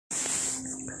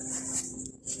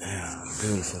Yeah,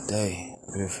 beautiful day,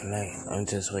 beautiful night. I'm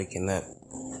just waking up.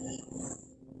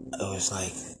 It was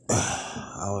like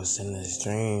I was in this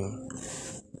dream,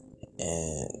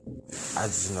 and I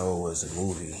just know it was a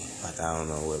movie. Like I don't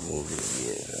know what movie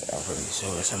it is. I'm pretty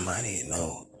sure somebody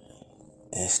know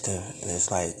and stuff. And it's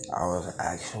like I was an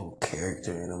actual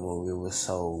character in the movie. It was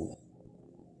so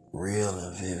real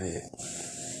and vivid,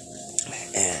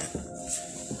 and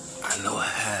I know I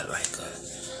had like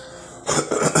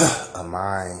a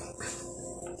mind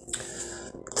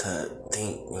to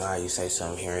think, how you say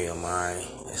something here in your mind,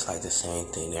 it's like the same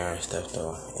thing there and stuff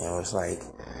though. And it was like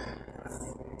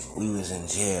we was in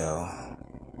jail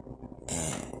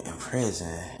and in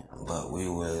prison, but we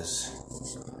was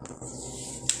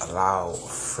allowed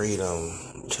freedom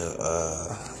to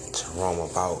roam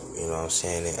about, you know what I'm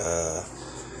saying? And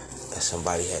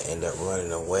somebody had ended up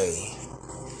running away,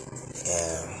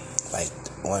 and like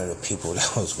one of the people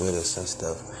that was with us and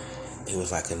stuff, he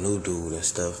was like a new dude and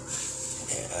stuff.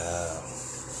 And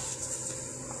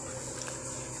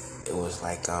it was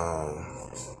like I'm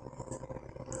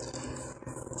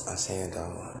saying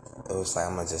though, it was like,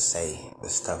 I'm gonna just say the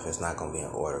stuff is not gonna be in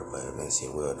order, but eventually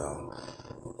it will though.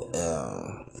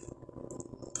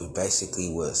 We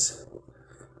basically was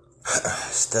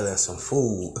stealing some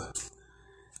food,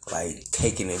 like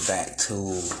taking it back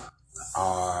to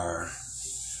our.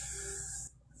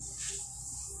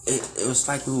 It was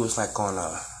like we was like on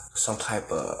some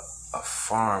type of a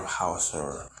farmhouse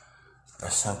or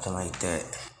something like that.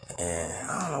 And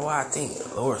I don't know why I think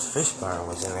Laura's Fish Bar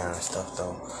was in there and stuff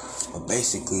though. But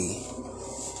basically,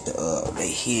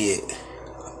 they hid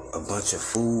a bunch of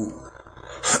food.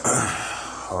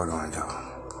 Hold on, y'all.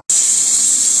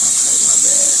 Okay, my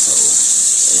bad. So we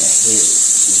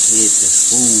hid this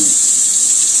food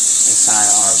inside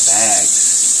our bags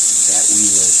that we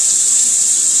was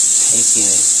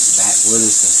taking back with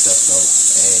us and stuff though.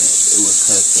 And it was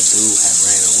cause the dude had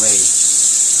ran away.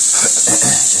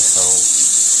 And so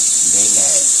they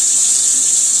had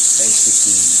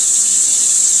basically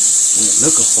went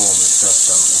looking for him and stuff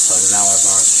though. And so then I was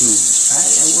on cue.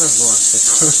 I was going to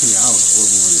I don't know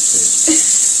what movie it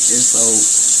is. And so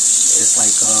it's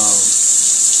like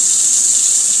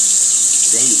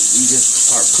we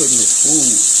just start putting this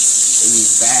food in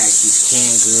these bags, these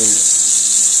canned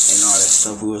goods and all that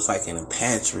stuff. We was like in a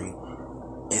pantry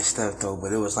and stuff though,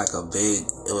 but it was like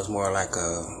it was more like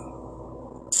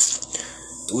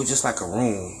it was just like a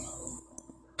room.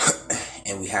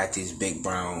 And we had these big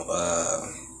brown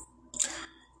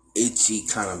itchy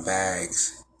kind of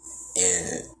bags,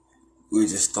 and we were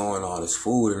just throwing all this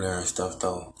food in there and stuff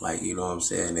though. Like, you know what I'm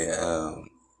saying? It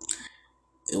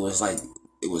was like,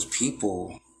 it was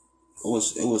people.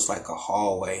 It was like a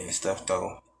hallway and stuff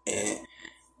though. And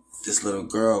this little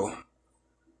girl,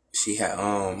 she had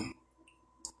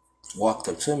walked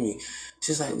up to me.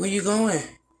 She's like, "Where you going?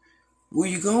 Where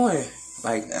you going?"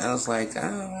 Like, I was like,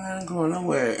 I ain't going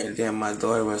nowhere. And then my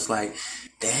daughter was like,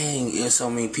 "Dang, there's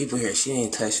so many people here. She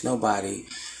ain't touched nobody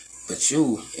but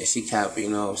you." And she kept,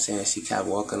 you know what I'm saying, she kept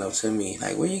walking up to me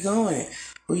like, "Where you going?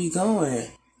 Where you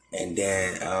going?" And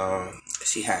then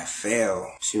she had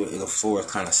fell. The floor was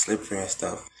kind of slippery and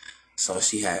stuff. So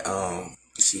she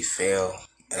fell,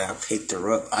 and I picked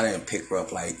her up. I didn't pick her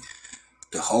up like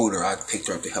to hold her. I picked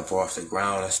her up to help her off the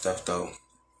ground and stuff though.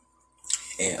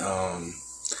 And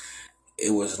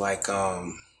it was like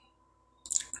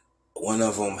one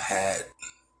of them had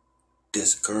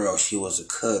this girl. She was a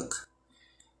cook,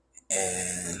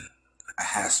 and I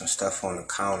had some stuff on the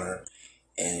counter,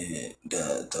 and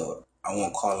the I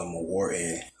won't call him a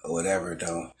warden or whatever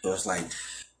though. It was like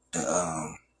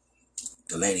the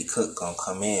lady cook gonna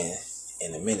come in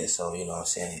a minute, so you know what I'm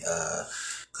saying,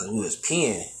 cause we was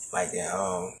peeing like that,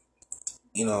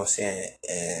 you know what I'm saying,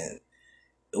 and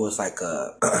it was like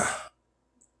a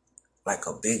like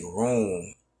a big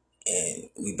room, and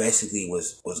we basically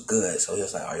was good. So he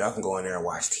was like, "Oh, y'all can go in there and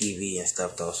watch TV and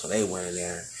stuff though." So they went in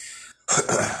there.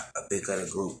 A big other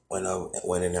group went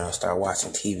in there and started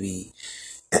watching TV,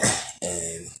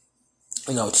 and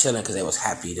you know, chilling because they was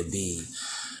happy to be,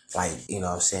 like, you know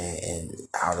what I'm saying, and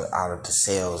out of the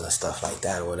cells and stuff like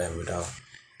that or whatever though.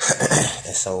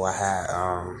 And so I had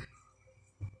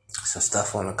some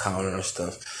stuff on the counter and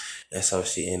stuff, and so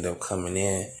she ended up coming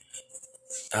in.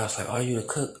 I was like, "Are you the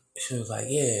cook?" She was like,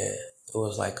 "Yeah." It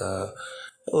was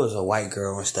a white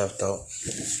girl and stuff though,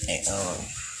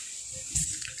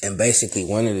 and basically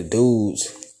one of the dudes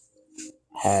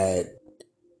had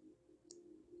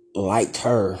liked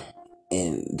her,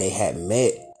 and they had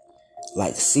met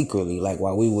like secretly, like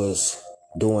while we was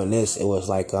doing this. It was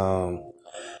like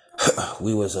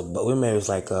we was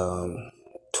like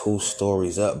 2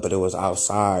 stories up, but it was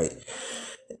outside,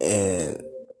 and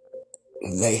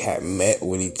they had met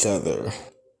with each other.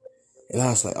 And I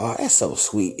was like, oh, that's so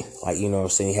sweet. Like, you know what I'm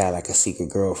saying? He had like a secret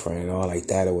girlfriend and all like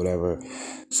that or whatever.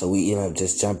 So we ended up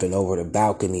just jumping over the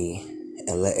balcony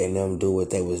and letting them do what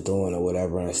they was doing or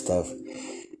whatever and stuff.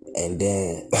 And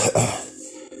then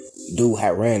dude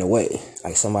had ran away.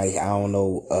 Like somebody, I don't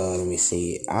know, let me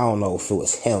see. I don't know if it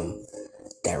was him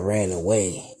that ran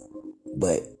away,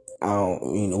 but I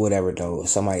don't, whatever though.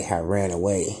 Somebody had ran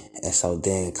away. And so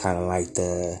then kind of like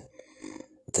the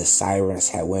sirens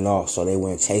had went off, so they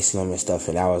went chasing them and stuff,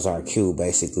 and that was our cue,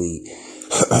 basically,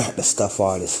 to stuff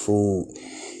all this food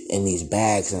in these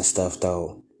bags and stuff,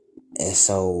 though. And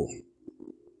so,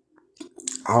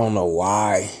 I don't know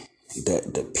why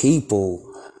the people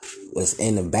was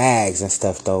in the bags and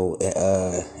stuff, though.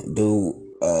 Dude,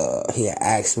 he had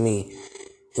asked me,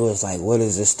 he was like, what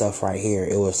is this stuff right here?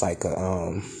 It was like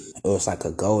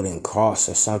a golden cross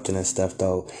or something and stuff,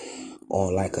 though,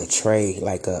 on like a tray,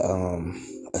 like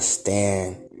a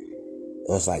stand. It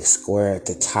was like square at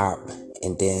the top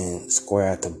and then square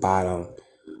at the bottom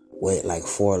with like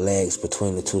 4 legs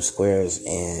between the 2 squares,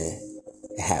 and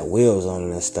it had wheels on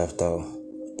it and stuff though.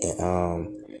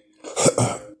 And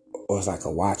it was like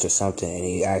a watch or something, and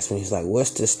he asked me, he's like,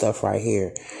 what's this stuff right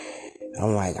here? And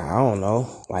I'm like, I don't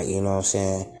know. Like, you know what I'm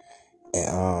saying?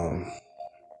 And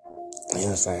he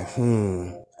was like,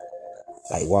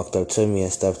 like walked up to me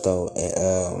and stuff though,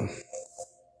 and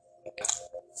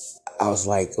I was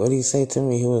like, what did he say to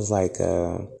me? He was like,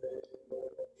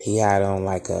 he had on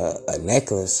like a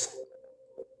necklace.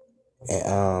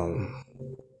 And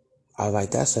I was like,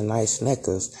 that's a nice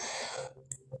necklace.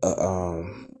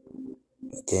 Then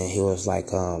he was like,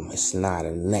 it's not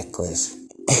a necklace.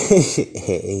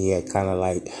 He had kind of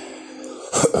like,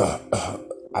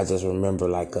 I just remember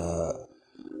like a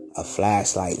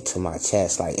flashlight to my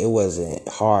chest. Like it wasn't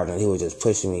hard, and he was just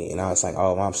pushing me, and I was like,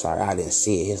 oh, I'm sorry, I didn't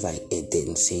see it. He was like, it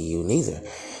didn't see you neither.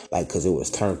 Like, cause it was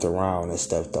turned around and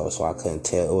stuff though, so I couldn't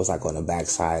tell. It was like on the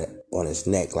backside on his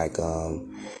neck, like,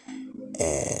 and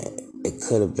it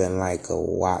could have been like a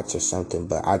watch or something,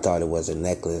 but I thought it was a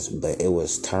necklace, but it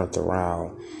was turned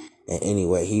around. And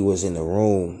anyway, he was in the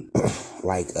room,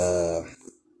 like,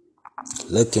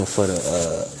 looking for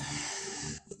the,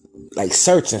 like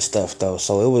searching stuff though.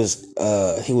 So it was,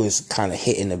 he was kind of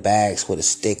hitting the bags with a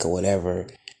stick or whatever.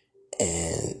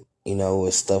 And, it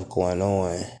was stuff going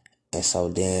on. And so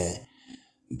then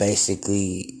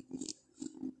basically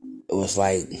it was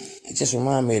like, it just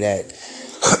reminded me of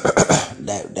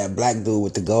that black dude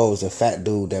with the goals, the fat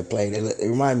dude that played. It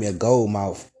reminded me of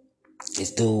Goldmouth.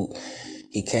 This dude,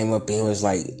 he came up and he was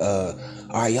like, all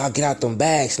right, y'all get out them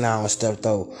bags now and stuff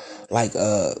though. Like,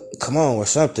 come on or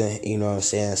something, you know what I'm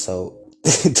saying? So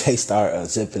they start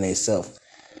zipping themselves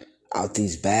out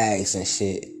these bags and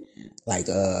shit. Like,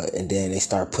 and then they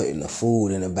start putting the food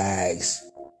in the bags.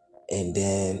 And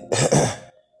then,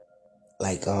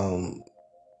 like,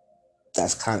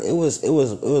 that's kind of, it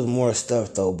was more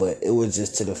stuff though, but it was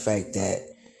just to the fact that,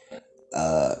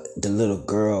 the little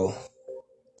girl,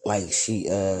 like she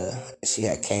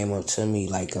had came up to me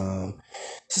like,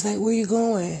 she's like, where you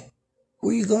going?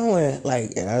 Where you going?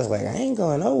 Like, and I was like, I ain't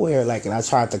going nowhere. Like, and I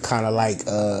tried to kind of like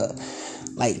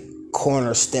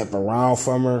corner step around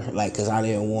from her, like, cause I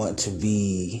didn't want to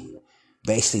be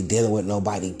basically dealing with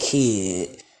nobody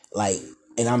kid, like,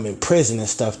 and I'm in prison and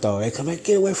stuff though. They come like,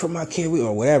 get away from my kid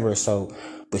or whatever. So,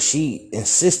 but she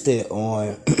insisted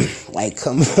on like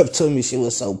coming up to me. She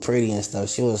was so pretty and stuff.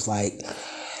 She was like,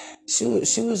 she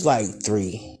was like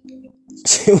 3.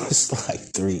 She was like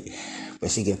 3,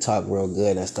 but she can talk real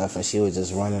good and stuff. And she was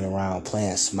just running around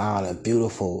playing, smiling,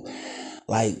 beautiful.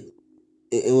 Like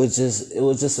it was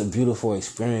just a beautiful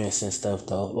experience and stuff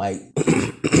though. Like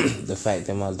the fact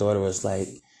that my daughter was like,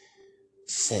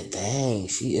 she said, dang,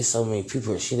 she is so many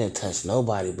people. She didn't touch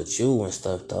nobody but you and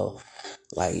stuff though.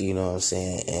 Like, you know what I'm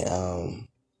saying? And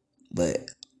but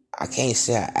I can't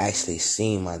say I actually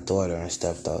seen my daughter and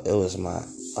stuff though. It was my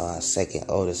second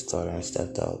oldest daughter and stuff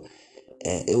though.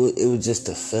 And it was just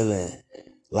a feeling.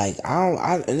 Like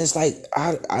and it's like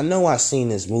I know I seen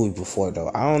this movie before though.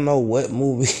 I don't know what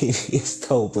movie it is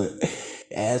though, but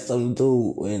it had something to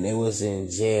do when they was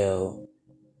in jail,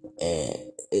 and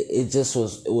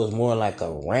it was more like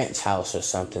a ranch house or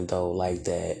something though, like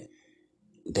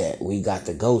that we got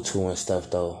to go to and stuff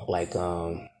though. Like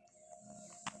I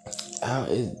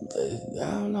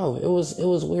don't know. It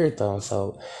was weird though.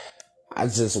 So I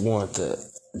just want to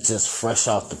just fresh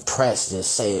off the press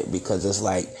just say it, because it's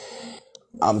like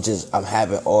I'm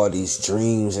having all these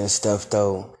dreams and stuff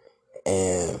though,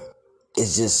 and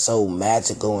it's just so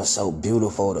magical and so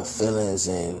beautiful, the feelings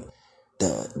and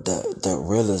the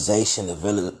realization, the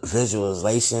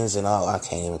visualizations and all. I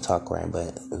can't even talk right,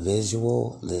 but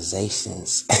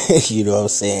visualizations. You know what I'm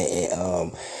saying?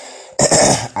 And,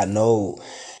 I know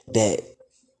that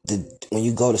when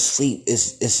you go to sleep,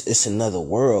 it's another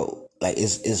world. Like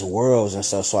it's worlds and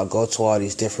stuff. So I go to all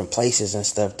these different places and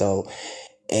stuff though,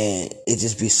 and it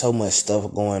just be so much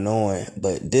stuff going on.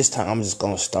 But this time I'm just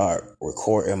gonna start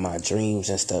recording my dreams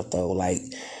and stuff though, like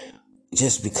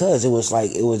just because it was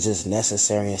just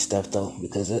necessary and stuff though,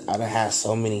 because I done had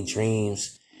so many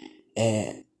dreams,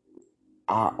 and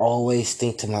I always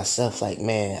think to myself like,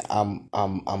 man, I'm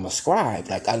a scribe.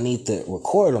 Like I need to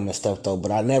record them and stuff though,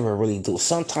 but I never really do.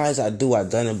 Sometimes I do. I've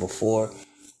done it before,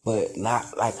 but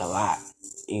not like a lot.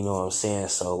 You know what I'm saying?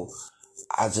 So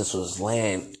I just was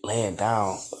laying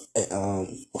down,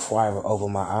 before I ever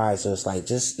opened my eyes. It was like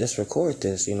just record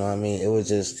this. You know what I mean? It was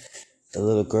just the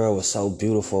little girl was so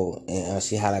beautiful, and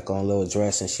she had like on a little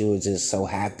dress, and she was just so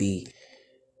happy,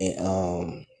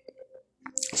 and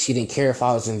she didn't care if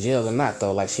I was in jail or not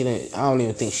though. Like she didn't. I don't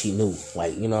even think she knew.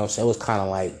 Like you know what I'm saying? It was kind of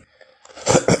like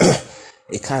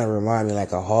it kind of reminded me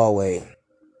like a hallway,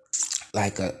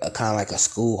 like a kind of like a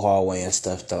school hallway and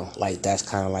stuff though. Like that's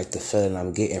kind of like the feeling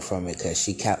I'm getting from it, because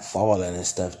she kept falling and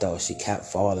stuff though. She kept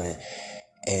falling,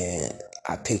 and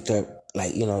I picked her up,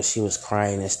 like you know she was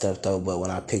crying and stuff though. But when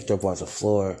I picked her up off the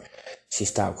floor, she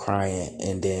stopped crying,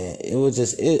 and then it was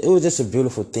just a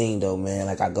beautiful thing though, man.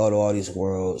 Like I go to all these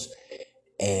worlds,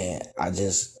 and I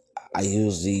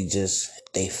usually just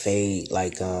they fade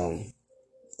like trying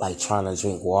to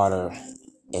drink water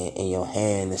in your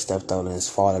hand and stuff though, and it's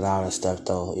falling out and stuff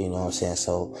though, you know what I'm saying?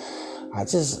 So I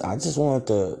just wanted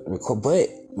to record, but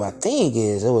my thing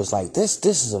is, it was like this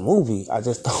is a movie. I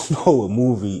just don't know what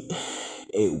movie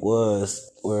it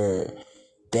was, where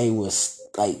they was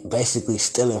like basically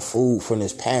stealing food from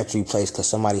this pantry place because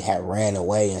somebody had ran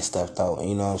away and stuff though,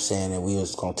 you know what I'm saying? And we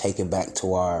was gonna take it back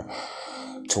to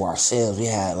ourselves. We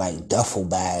had like duffel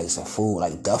bags of food,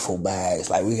 like duffel bags.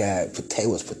 Like we had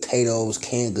potatoes,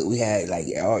 canned good. We had like,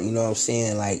 you know what I'm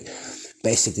saying? Like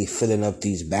basically filling up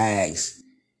these bags.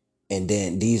 And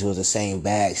then these were the same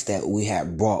bags that we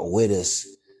had brought with us.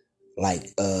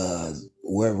 Like,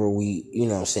 wherever we, you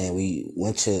know what I'm saying? We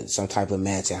went to some type of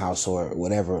mansion house or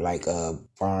whatever, like a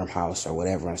farmhouse or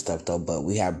whatever and stuff though. But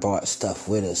we had brought stuff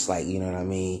with us, like, you know what I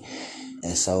mean?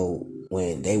 And so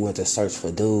when they went to search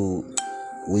for dude,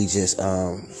 we just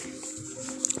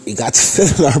we got to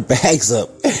filling our bags up.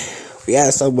 We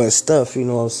had so much stuff, you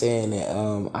know what I'm saying?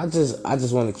 And I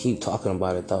just want to keep talking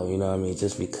about it though, you know what I mean?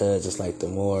 Just because it's like the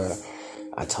more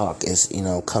I talk, it's, you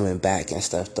know, coming back and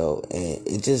stuff though, and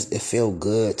it feel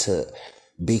good to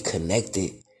be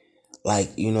connected, like,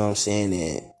 you know what I'm saying?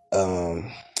 And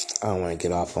I don't want to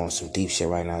get off on some deep shit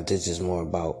right now. This is more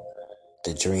about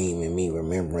the dream and me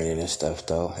remembering it and stuff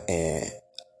though, and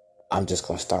I'm just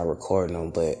gonna start recording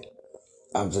them. But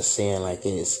I'm just saying, like,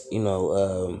 it's, you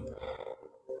know,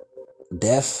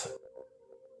 death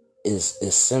is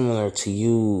similar to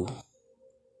you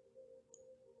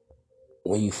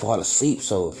when you fall asleep.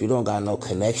 So if you don't got no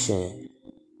connection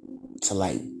to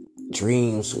like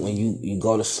dreams when you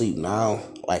go to sleep now,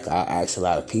 like I ask a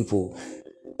lot of people,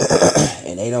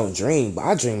 and they don't dream, but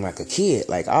I dream like a kid.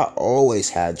 Like I always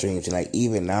had dreams, and like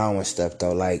even now and stuff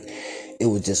though, like it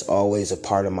was just always a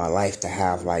part of my life to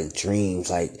have like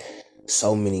dreams, like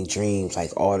so many dreams,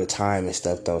 like all the time and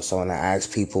stuff though. So when I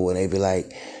ask people, and they be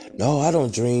like, no, I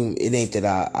don't dream, it ain't that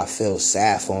I feel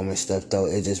sad for them and stuff though.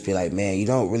 It just be like, man, you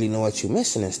don't really know what you're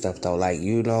missing and stuff though. Like,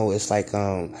 you know, it's like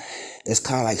it's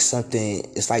kind of like something,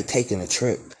 it's like taking a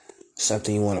trip,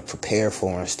 something you want to prepare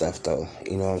for and stuff though.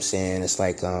 You know what I'm saying? It's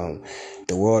like the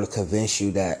world to convince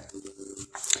you that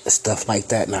stuff like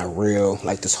that not real,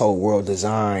 like this whole world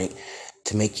designed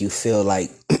to make you feel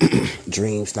like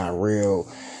dreams not real,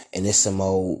 and it's some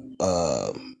old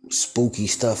spooky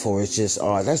stuff, or it's just,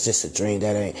 oh, that's just a dream,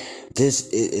 that ain't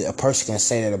a person can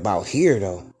say that about here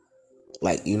though.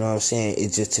 Like, you know what I'm saying?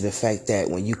 It's just to the fact that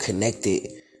when you connect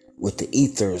it with the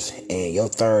ethers, and your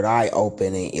third eye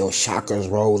open, and your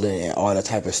chakras rolling, and all that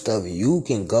type of stuff, you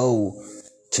can go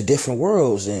to different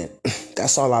worlds. And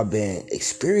that's all I've been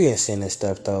experiencing and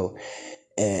stuff though.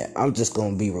 And I'm just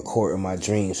gonna be recording my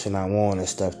dreams from now on and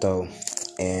stuff though.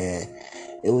 And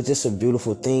it was just a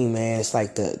beautiful thing, man. It's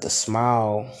like the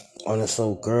smile on this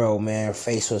little girl, man. Her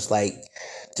face was like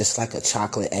just like a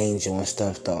chocolate angel and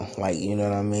stuff though. Like, you know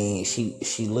what I mean?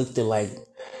 She looked at like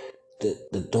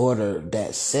the daughter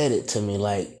that said it to me,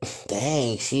 like,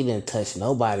 dang, she didn't touch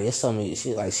nobody. It's something,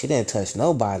 she didn't touch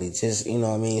nobody. Just, you know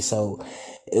what I mean? So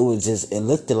it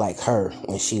looked like her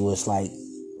when she was like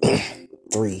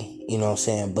 3, you know what I'm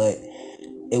saying? But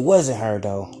it wasn't her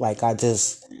though. Like I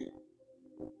just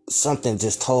something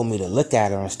just told me to look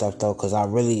at her and stuff though, because I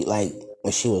really like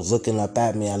when she was looking up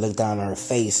at me. I looked down on her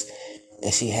face,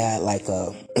 and she had like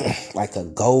a like a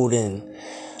golden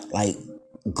like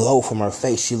glow from her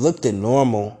face. She looked it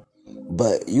normal,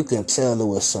 but you can tell there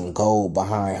was some gold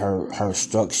behind her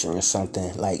structure or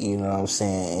something. Like, you know what I'm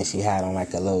saying? And she had on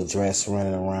like a little dress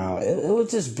running around. It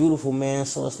was just beautiful, man.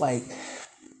 So it's like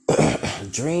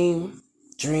dream,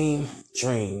 dream,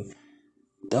 dream.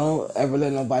 Don't ever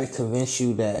let nobody convince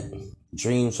you that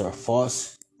dreams are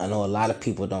false. I know a lot of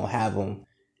people don't have them,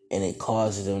 and it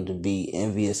causes them to be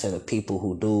envious of the people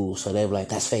who do. So they're like,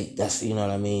 that's fake. That's, you know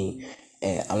what I mean?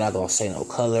 And I'm not going to say no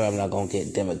color. I'm not going to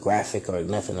get demographic or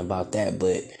nothing about that.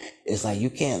 But it's like,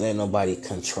 you can't let nobody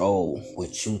control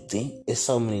what you think. There's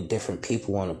so many different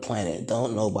people on the planet.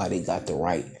 Don't nobody got the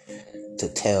right to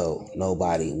tell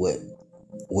nobody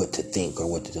what to think or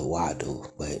what to do. Why I do,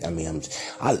 but I mean,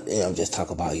 I'm just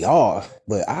talking about y'all.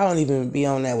 But I don't even be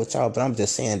on that with y'all. But I'm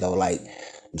just saying though, like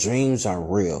dreams are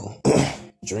real.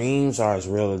 Dreams are as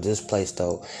real as this place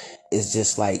though. It's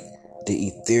just like the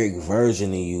etheric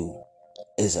version of you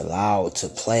is allowed to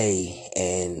play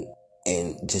and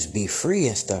just be free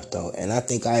and stuff though. And I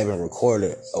think I even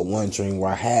recorded a one dream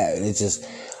where I had, and it just,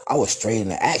 I was straight in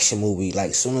the action movie.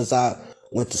 Like soon as I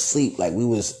went to sleep, like we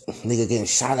was nigga getting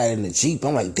shot at in the Jeep.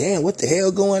 I'm like, damn, what the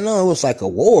hell going on? It was like a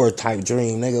war type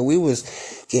dream, nigga. We was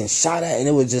getting shot at, and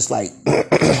it was just like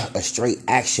a straight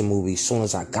action movie as soon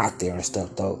as I got there and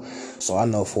stuff though. So I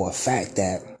know for a fact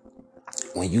that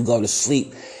when you go to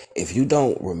sleep, if you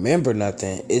don't remember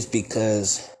nothing, it's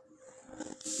because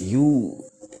you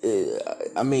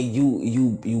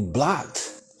you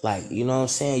blocked. Like, you know what I'm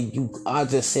saying? I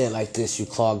just said like this, you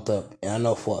clogged up. And I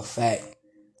know for a fact,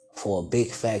 for a big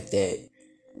fact, that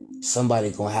somebody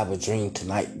gonna have a dream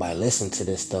tonight by listening to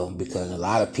this though, because a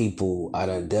lot of people I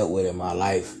done dealt with in my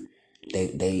life,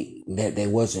 they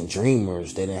wasn't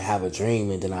dreamers. They didn't have a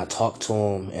dream, and then I talked to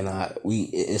them, and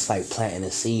it's like planting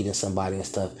a seed in somebody and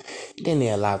stuff. Then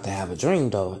they're allowed to have a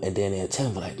dream though, and then they'll tell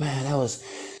me like, man, that was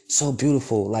so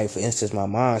beautiful. Like for instance, my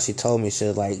mom, she told me she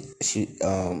was like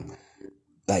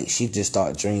she just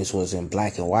thought dreams was in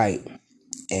black and white,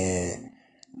 and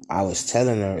I was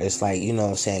telling her, it's like, you know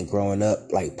what I'm saying, growing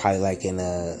up, like probably like in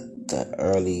the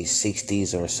early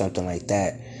 60s or something like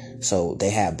that. So they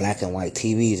had black and white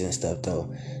TVs and stuff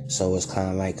though. So it's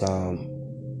kind of like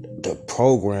the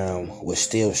program was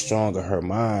still strong in her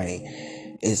mind.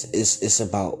 It's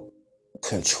about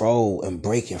control and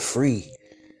breaking free.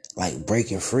 Like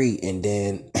breaking free. And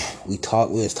then we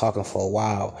was talking for a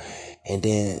while, and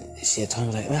then she had told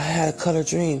me like, man, I had a color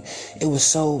dream. It was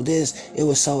so this, it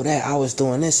was so that. I was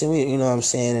doing this, and you know what I'm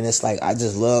saying. And it's like I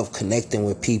just love connecting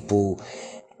with people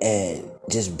and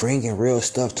just bringing real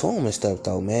stuff to them and stuff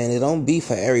though, man. It don't be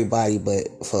for everybody, but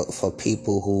for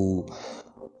people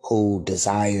who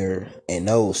desire and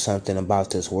know something about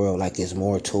this world. Like it's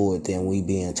more to it than we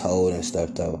being told and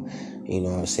stuff though. You know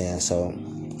what I'm saying? So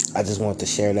I just want to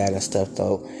share that and stuff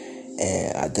though.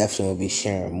 And I definitely will be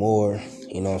sharing more.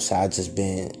 You know what I'm saying? I just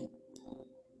been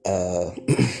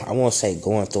I won't say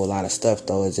going through a lot of stuff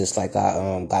though. It's just like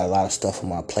I got a lot of stuff on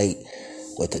my plate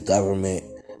with the government,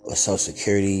 with Social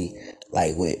Security,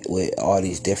 like with all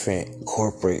these different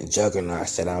corporate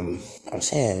juggernauts that I'm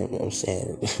saying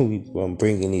I'm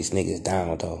bringing these niggas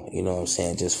down though. You know what I'm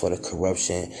saying? Just for the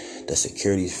corruption, the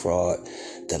securities fraud,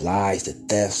 the lies, the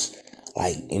thefts,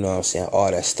 like, you know what I'm saying,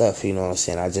 all that stuff. You know what I'm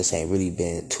saying? I just ain't really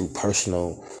been too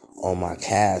personal on my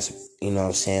cast, you know what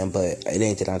I'm saying? But it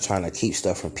ain't that I'm trying to keep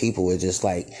stuff from people. It's just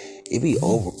like it be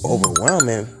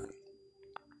overwhelming,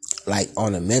 like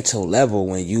on a mental level,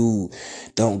 when you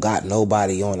don't got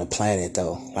nobody on the planet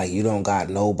though. Like you don't got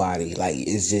nobody. Like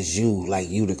it's just you. Like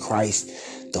you the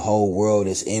Christ. The whole world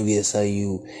is envious of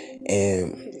you.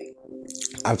 And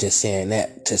I'm just saying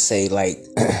that to say like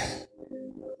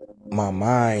my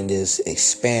mind is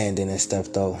expanding and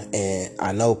stuff though. And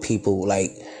I know people like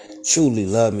truly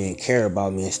love me and care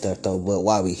about me and stuff though. But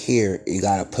while we here, you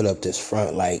gotta put up this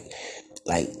front, like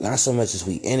not so much as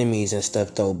we enemies and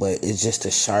stuff though, but it's just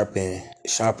to sharpen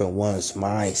one's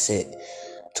mindset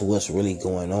to what's really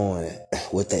going on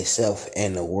with themselves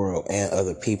and the world and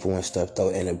other people and stuff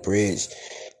though, and a bridge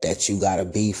that you gotta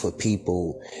be for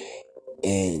people.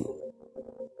 And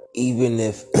even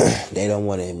if they don't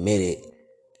want to admit it,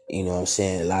 you know what I'm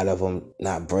saying, a lot of them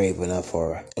not brave enough,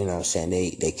 or you know what I'm saying,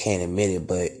 they can't admit it,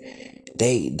 but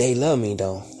they love me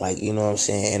though, like, you know what I'm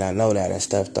saying, and I know that and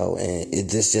stuff though. And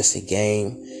it's just a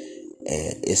game,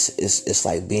 and it's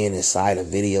like being inside a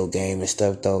video game and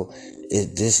stuff though.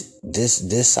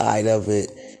 This side of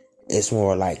it, it's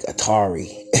more like Atari.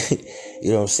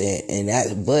 You know what I'm saying? And that,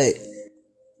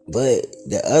 but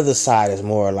the other side is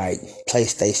more like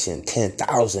PlayStation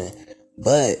 10,000.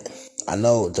 But I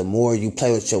know the more you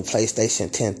play with your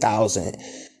PlayStation 10,000,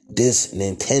 this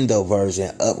Nintendo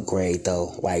version upgrade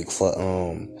though, like for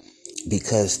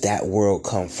because that world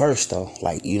come first though,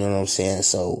 like you know what I'm saying.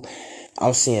 So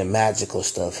I'm seeing magical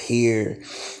stuff here,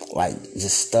 like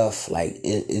just stuff like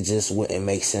it just wouldn't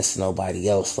make sense to nobody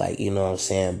else, like you know what I'm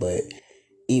saying. But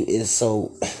it's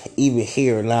so even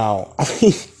here now, I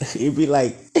mean, it'd be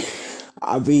like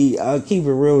I'll keep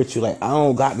it real with you, like I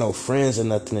don't got no friends or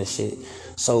nothing and shit.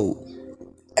 So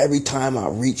every time I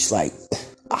reach like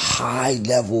a high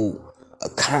level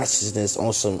of consciousness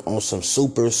on some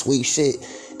super sweet shit,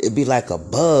 it'd be like a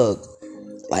bug.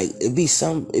 Like it'd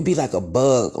be like a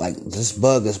bug. Like this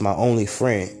bug is my only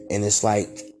friend, and it's like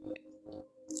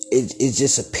it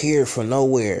just appeared from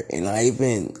nowhere. And I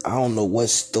don't know what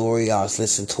story I was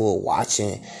listening to or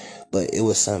watching, but it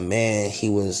was some man, he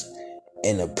was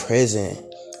in a prison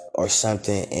or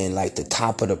something, and like the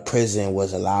top of the prison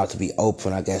was allowed to be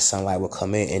open. I guess sunlight would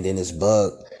come in, and then this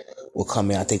bug would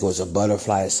come in. I think it was a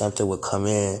butterfly or something would come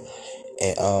in,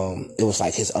 and it was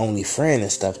like his only friend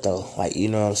and stuff though. Like you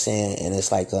know what I'm saying? And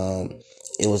it's like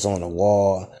it was on the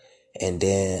wall, and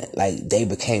then like they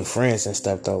became friends and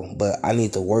stuff though. But I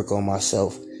need to work on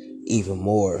myself even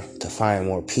more to find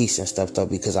more peace and stuff though,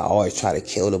 because I always try to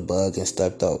kill the bug and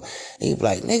stuff though. And he'd be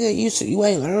like, nigga, you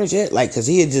ain't learned yet, like cause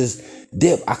he had just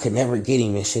dip. I could never get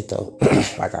him and shit though.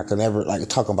 Like I could never like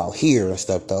talking about here and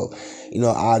stuff though. You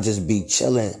know, I'll just be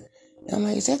chilling. And I'm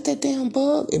like, is that damn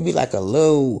bug? It'd be like a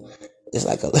little, it's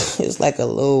like a it's like a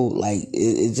little like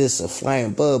it's just a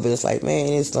flying bug, but it's like, man,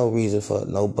 there's no reason for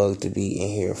no bug to be in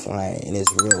here flying, and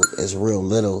it's real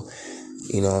little.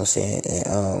 You know what I'm saying?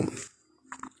 And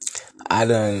I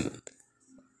done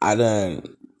I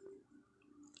done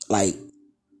like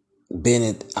been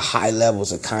at high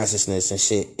levels of consciousness and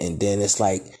shit, and then it's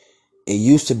like it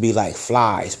used to be like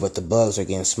flies, but the bugs are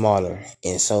getting smaller.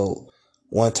 And so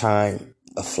one time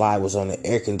a fly was on the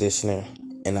air conditioner,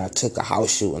 and I took a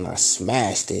house shoe and I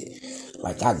smashed it.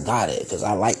 Like I got it because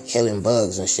I like killing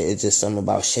bugs and shit. It's just something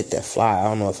about shit that fly. I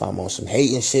don't know if I'm on some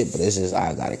hating shit, but it's just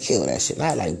I gotta kill that shit.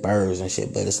 Not like birds and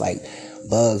shit, but it's like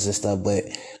bugs and stuff. But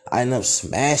I ended up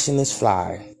smashing this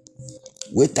fly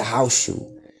with the house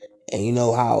shoe. And you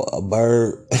know how a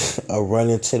bird will run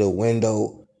into the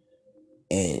window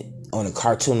and on a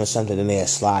cartoon or something, then they'll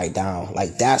slide down.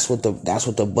 Like that's what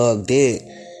the bug did.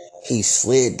 He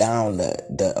slid down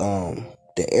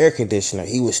the air conditioner.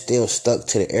 He was still stuck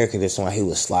to the air conditioner while he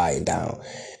was sliding down.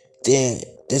 Then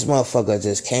this motherfucker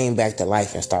just came back to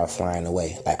life and started flying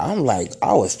away. Like I'm like,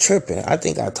 I was tripping. I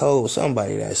think I told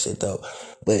somebody that shit though.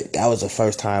 But that was the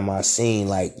first time I seen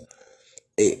like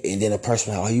and then a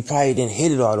person like, oh, you probably didn't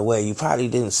hit it all the way. You probably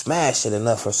didn't smash it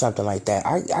enough or something like that.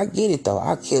 I get it though.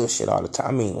 I kill shit all the time.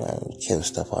 I mean, I kill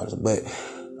stuff all the time. But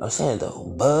I'm saying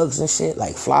though, bugs and shit,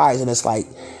 like flies, and it's like,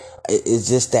 it's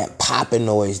just that popping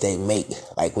noise they make.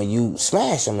 Like when you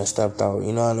smash them and stuff though,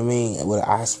 you know what I mean?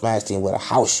 I smashed him with a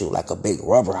house shoe, like a big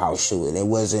rubber house shoe. And he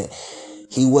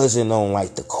wasn't on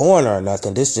like the corner or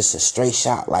nothing. This just a straight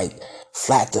shot, like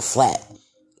flat to flat.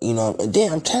 You know, and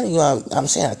then I'm telling you, I'm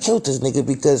saying I killed this nigga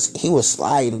because he was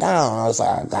sliding down. I was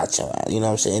like, I got you know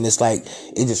what I'm saying? And it's like,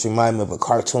 it just reminded me of a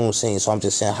cartoon scene. So I'm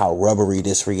just saying how rubbery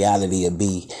this reality would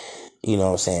be. You know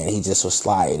what I'm saying? He just was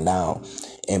sliding down.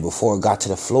 And before it got to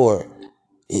the floor,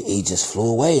 he just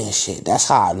flew away and shit. That's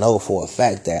how I know for a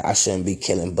fact that I shouldn't be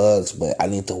killing bugs, but I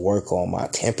need to work on my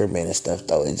temperament and stuff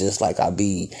though. It's just like I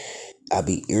be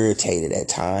irritated at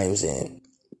times, and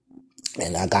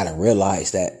I gotta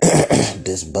realize that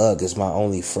this bug is my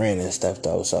only friend and stuff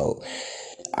though. So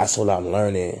that's what I'm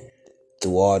learning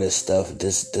through all this stuff.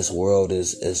 This world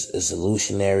is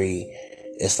illusionary.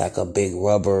 It's like a big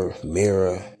rubber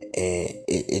mirror, and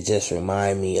it just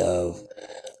remind me of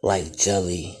like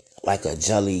jelly, like a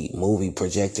jelly movie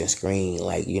projecting screen.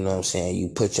 Like, you know what I'm saying? You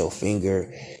put your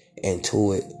finger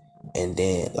into it, and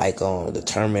then like on the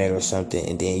Terminator or something,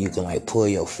 and then you can like pull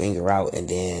your finger out, and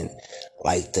then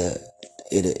like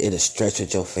it'll stretch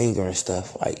with your finger and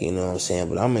stuff, like, you know what I'm saying?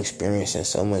 But I'm experiencing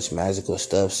so much magical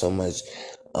stuff, so much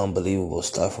unbelievable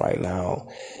stuff right now,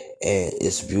 and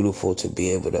it's beautiful to be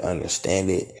able to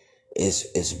understand it.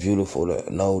 It's beautiful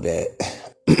to know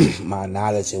that my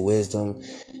knowledge and wisdom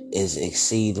is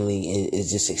exceedingly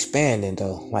is just expanding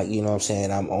though. Like, you know what I'm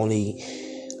saying? I'm only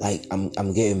like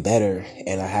I'm getting better,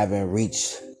 and I haven't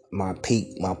reached my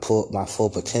peak, my full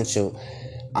potential.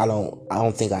 I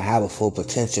don't think I have a full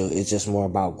potential. It's just more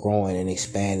about growing and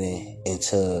expanding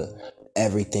into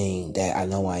everything that I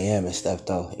know I am and stuff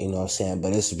though. You know what I'm saying?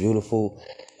 But it's beautiful,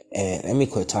 And let me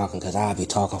quit talking because I'll be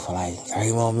talking for like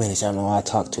 30 more minutes. I know I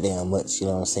talk too damn much, you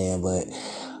know what I'm saying? But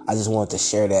I just wanted to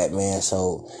share that, man.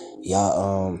 So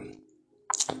y'all,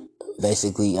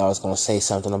 basically I was gonna say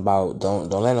something about don't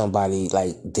let nobody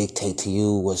like dictate to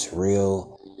you what's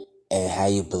real and how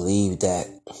you believe that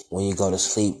when you go to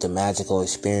sleep, the magical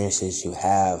experiences you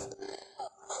have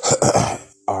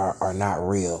are not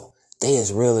real. They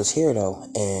as real as here though,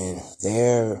 and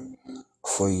they're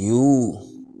for you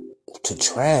to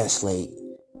translate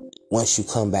once you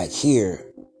come back here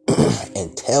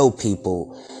and tell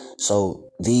people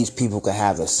so these people can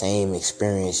have the same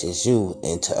experience as you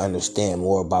and to understand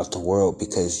more about the world,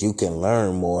 because you can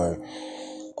learn more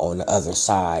on the other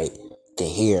side than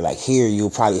here. Like here,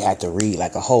 you'll probably have to read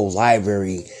like a whole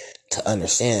library to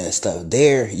understand stuff.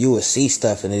 There, you will see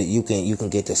stuff and you can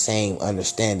get the same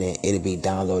understanding. It'll be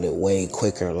downloaded way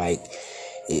quicker. Like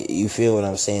you feel what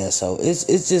I'm saying? So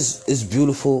it's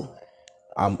beautiful.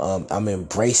 I'm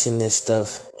embracing this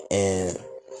stuff, and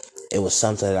it was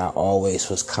something that I always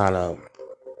was kind of,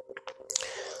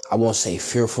 I won't say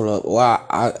fearful of. Well,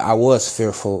 I was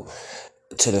fearful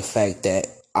to the fact that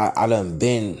I done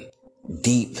been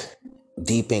deep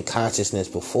in consciousness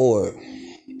before,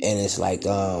 and it's like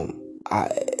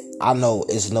I know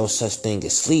it's no such thing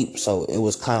as sleep. So it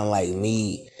was kind of like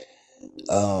me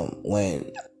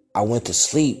when I went to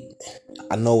sleep.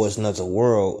 I know it's another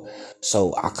world,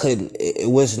 so I couldn't. It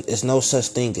wasn't. It's no such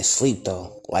thing as sleep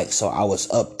though. Like so, I was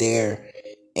up there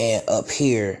and up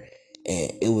here,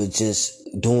 and it was just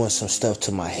doing some stuff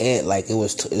to my head. Like it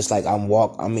was. It's like I'm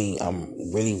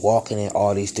really walking in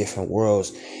all these different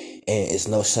worlds, and it's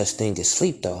no such thing as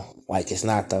sleep though. Like it's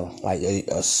not though. Like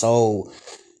a soul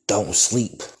don't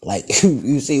sleep. Like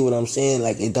you see what I'm saying?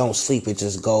 Like it don't sleep. It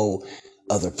just go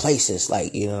other places.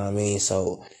 Like you know what I mean?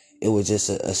 So it was just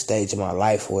a stage of my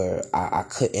life where I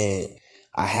couldn't.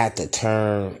 I had to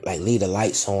turn leave the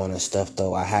lights on and stuff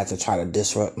though. I had to try to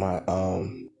disrupt my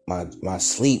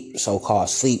sleep, so called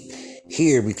sleep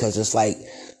here, because it's like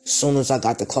soon as I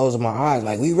got to closing my eyes,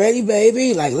 like we ready,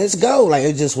 baby, like let's go. Like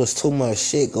it just was too much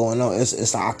shit going on.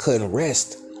 It's like I couldn't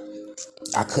rest.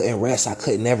 I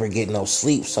couldn't never get no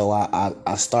sleep. So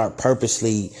I start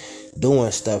purposely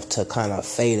doing stuff to kind of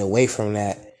fade away from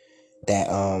that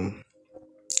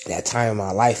that time in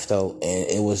my life though. And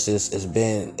it was just it's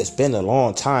been a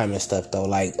long time and stuff though.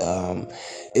 Like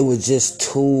it was just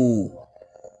too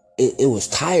it was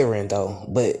tiring though.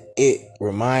 But it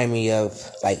reminded me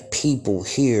of like people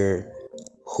here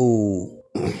who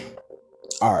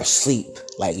are asleep.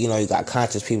 Like, you know, you got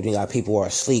conscious people, you got people who are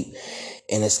asleep.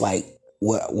 And it's like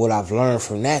what I've learned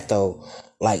from that though,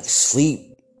 like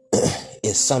sleep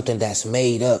is something that's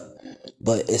made up,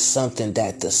 but it's something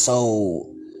that the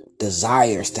soul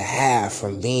desires to have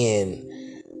from being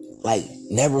like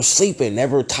never sleeping,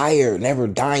 never tired, never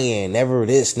dying, never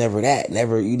this, never that,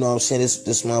 never, you know what I'm saying?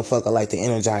 This motherfucker like the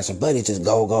Energizer Bunny, just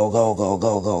go, go, go, go,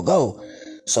 go, go, go.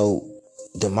 So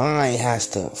the mind has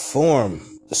to form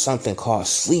something called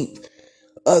sleep.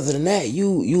 Other than that,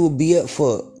 you will be up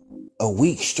for a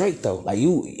week straight though. Like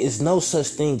it's no such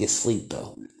thing as sleep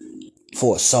though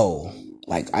for a soul.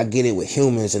 Like I get it with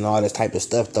humans and all this type of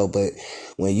stuff though, but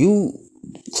when you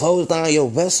close down your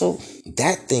vessel,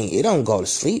 that thing, it don't go to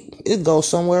sleep. It goes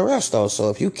somewhere else though.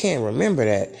 So if you can't remember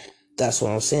that, that's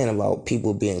what I'm saying about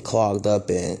people being clogged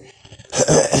up and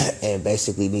and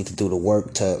basically need to do the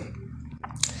work to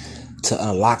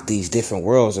unlock these different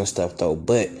worlds and stuff though.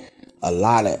 But a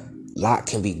lot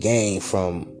can be gained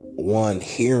from one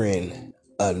hearing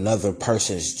another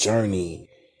person's journey.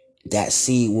 That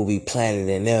seed will be planted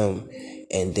in them,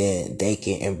 and then they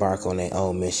can embark on their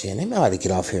own mission. They might have to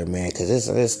get off here, man, because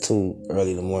it's too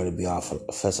early in the morning to be all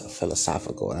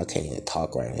philosophical, and I can't even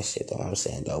talk right and shit, though, what I'm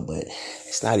saying, though, but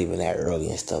it's not even that early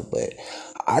and stuff, but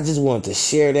I just wanted to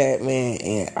share that, man,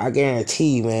 and I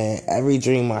guarantee you, man, every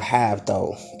dream I have,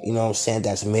 though, you know what I'm saying,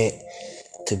 that's meant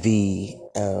to be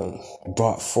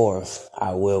brought forth,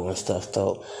 I will and stuff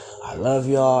though. I love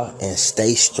y'all and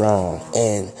stay strong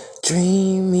and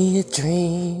dream me a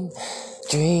dream,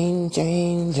 dream,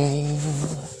 dream, dream,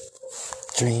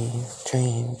 dream,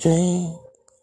 dream, dream.